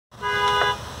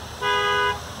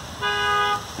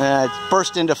It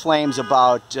burst into flames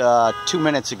about 2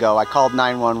 minutes ago. I called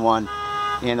 911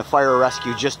 and the fire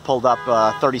rescue just pulled up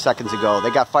 30 seconds ago. They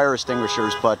got fire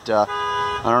extinguishers, but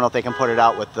I don't know if they can put it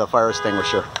out with the fire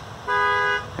extinguisher.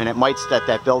 And it might set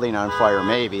that building on fire,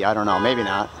 maybe. I don't know, maybe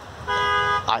not.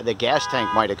 The gas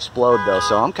tank might explode though,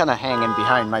 so I'm kind of hanging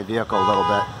behind my vehicle a little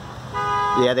bit.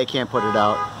 Yeah, they can't put it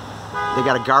out. They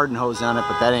got a garden hose on it,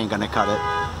 but that ain't gonna cut it.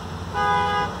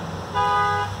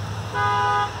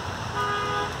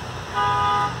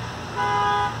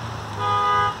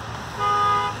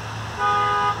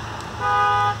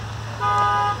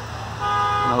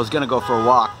 I was gonna go for a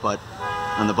walk, but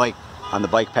on the bike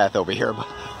path over here, but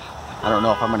I don't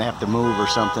know if I'm gonna have to move or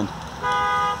something.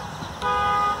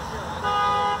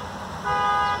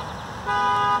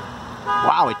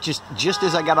 Wow! It just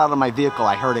as I got out of my vehicle,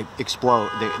 I heard it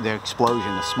explode. The explosion,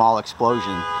 a small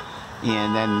explosion,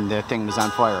 and then the thing was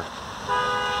on fire.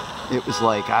 It was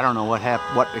like, I don't know what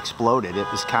happened, what exploded. It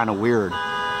was kind of weird.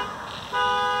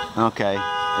 Okay,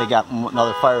 they got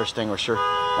another fire extinguisher.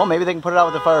 Well, maybe they can put it out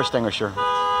with a fire extinguisher.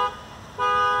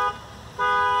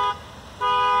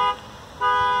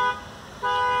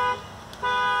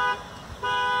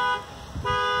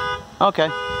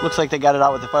 Okay, looks like they got it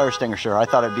out with the fire extinguisher. I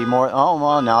thought it'd be more, oh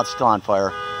well, now it's still on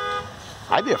fire.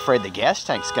 I'd be afraid the gas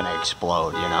tank's gonna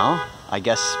explode, you know? I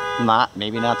guess not,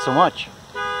 maybe not so much.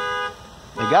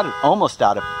 They got it almost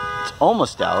out of, it's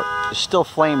almost out. There's still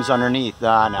flames underneath.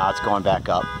 Ah, no, it's going back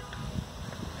up.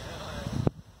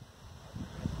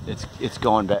 It's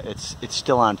going back, it's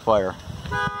still on fire.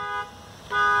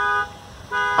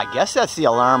 I guess that's the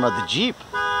alarm of the Jeep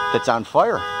that's on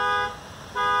fire.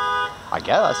 I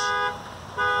guess.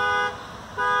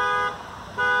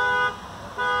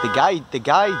 The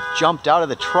guy jumped out of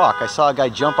the truck. I saw a guy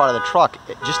jump out of the truck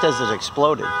just as it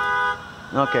exploded.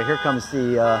 Okay, here comes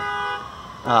the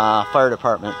fire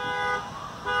department.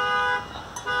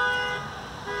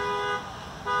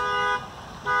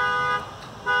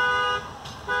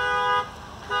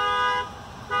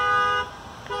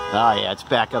 Oh yeah, it's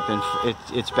back up in.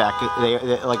 It's back.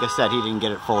 Like I said, he didn't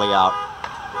get it fully out.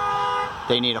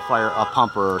 They need a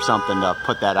pumper or something to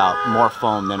put that out. More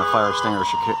foam than a fire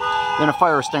extinguisher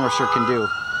can do.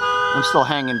 I'm still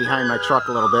hanging behind my truck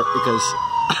a little bit because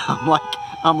I'm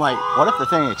like, what if the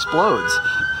thing explodes?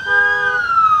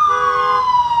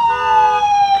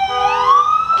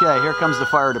 Okay, here comes the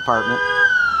fire department.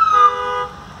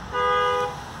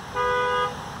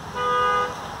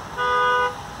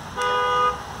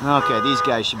 Okay, these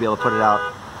guys should be able to put it out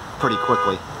pretty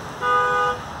quickly.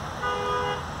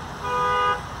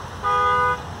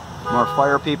 More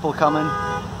fire people coming.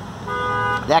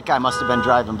 That guy must have been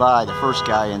driving by, the first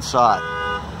guy, and saw it.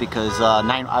 Because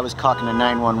I was talking to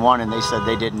 911 and they said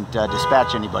they didn't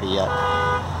dispatch anybody yet.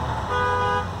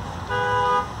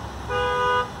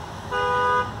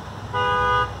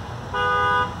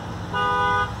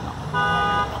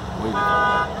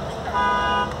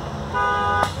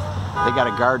 They got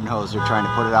a garden hose they're trying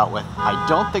to put it out with. I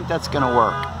don't think that's going to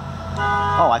work.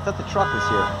 Oh, I thought the truck was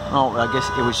here. Oh, I guess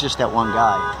it was just that one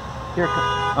guy. Here,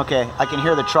 okay, I can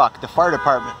hear the truck. The fire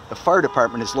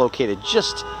department is located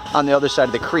just on the other side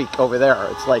of the creek over there.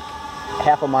 It's like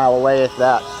half a mile away if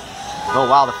that. Oh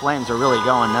wow, the flames are really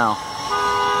going now.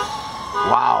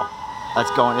 Wow,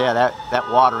 that's going, yeah,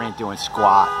 that water ain't doing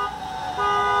squat.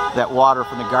 That water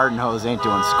from the garden hose ain't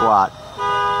doing squat.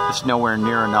 It's nowhere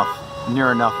near enough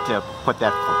to put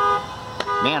that.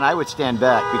 Man, I would stand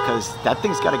back because that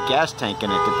thing's got a gas tank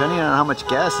in it. Depending on how much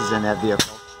gas is in that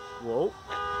vehicle. Whoa.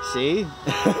 See?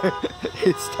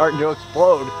 It's starting to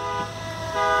explode.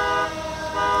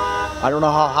 I don't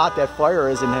know how hot that fire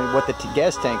is and what the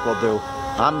gas tank will do.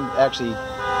 I'm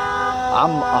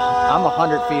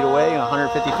 100 feet away,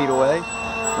 150 feet away.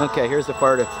 Okay, here's the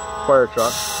fire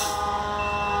truck.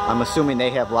 I'm assuming they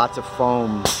have lots of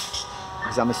foam,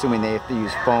 because I'm assuming they have to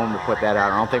use foam to put that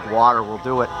out. I don't think water will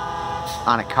do it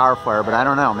on a car fire, but I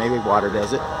don't know. Maybe water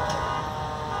does it.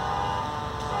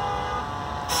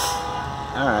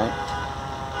 Alright.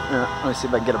 Let me see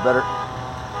if I can get a better...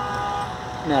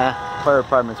 Nah, fire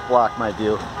department's blocked my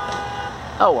view.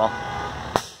 Oh well.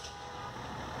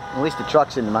 At least the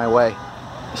truck's in my way.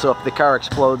 So if the car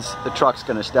explodes, the truck's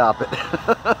gonna stop it.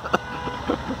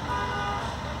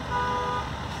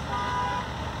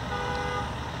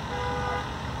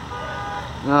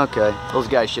 Okay, those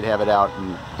guys should have it out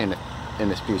in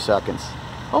a few seconds.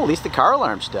 Oh, at least the car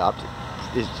alarm stopped.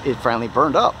 It finally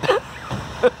burned up.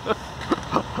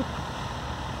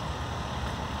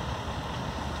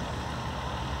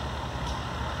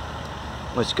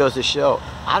 Which goes to show,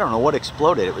 I don't know what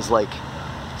exploded. It was like,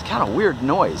 it's kind of weird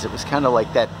noise. It was kind of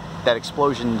like that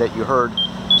explosion that you heard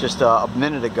just a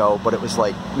minute ago, but it was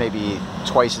like maybe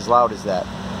twice as loud as that.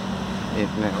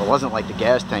 It wasn't like the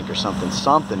gas tank or something.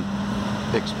 Something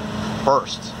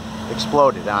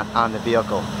exploded on the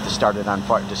vehicle to start it on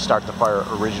fire, to start the fire,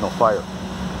 original fire.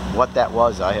 What that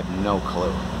was, I have no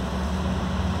clue.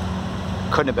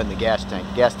 Couldn't have been the gas tank.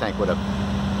 The gas tank would have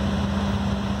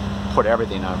put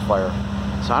everything on fire.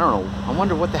 So I don't know. I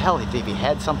wonder what the hell, if he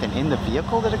had something in the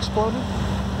vehicle that exploded?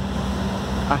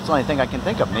 That's the only thing I can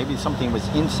think of. Maybe something was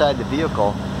inside the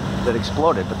vehicle that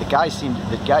exploded. But the guy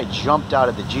jumped out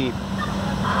of the Jeep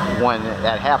when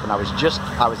that happened. I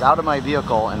was out of my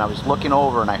vehicle and I was looking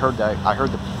over and I heard the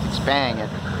bang, and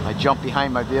I jumped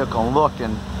behind my vehicle and looked,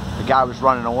 and the guy was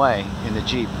running away in the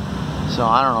Jeep. So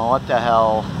I don't know what the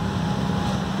hell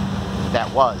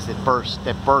that was that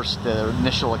burst the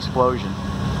initial explosion.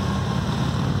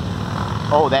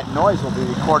 Oh, that noise will be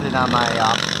recorded on my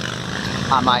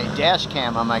dash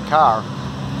cam on my car,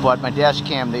 but my dash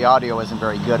cam, the audio isn't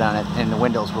very good on it, and the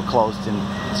windows were closed,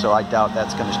 and so I doubt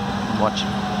that's gonna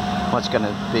what's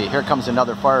gonna be. Here comes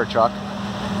another fire truck,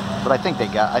 but I think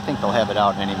they'll have it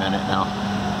out any minute now.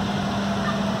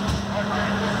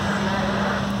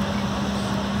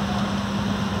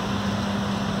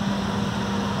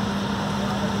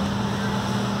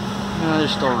 No, they're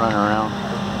still running around.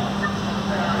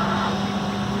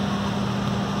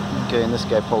 Okay, and this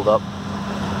guy pulled up.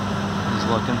 He's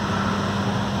looking.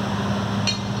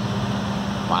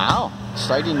 Wow,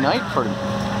 exciting night for him.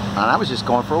 And I was just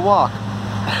going for a walk.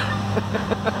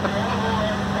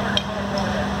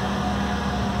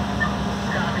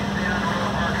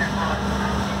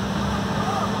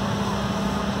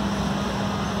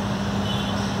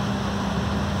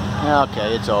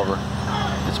 Okay, it's over.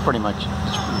 It's pretty much.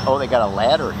 Oh, they got a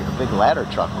ladder here, a big ladder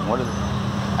truck. What is it?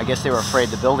 I guess they were afraid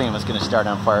the building was going to start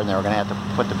on fire and they were going to have to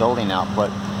put the building out, but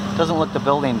it doesn't look the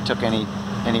building took any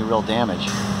real damage.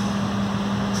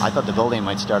 I thought the building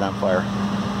might start on fire,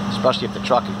 especially if the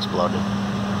truck exploded.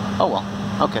 Oh well,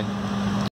 okay.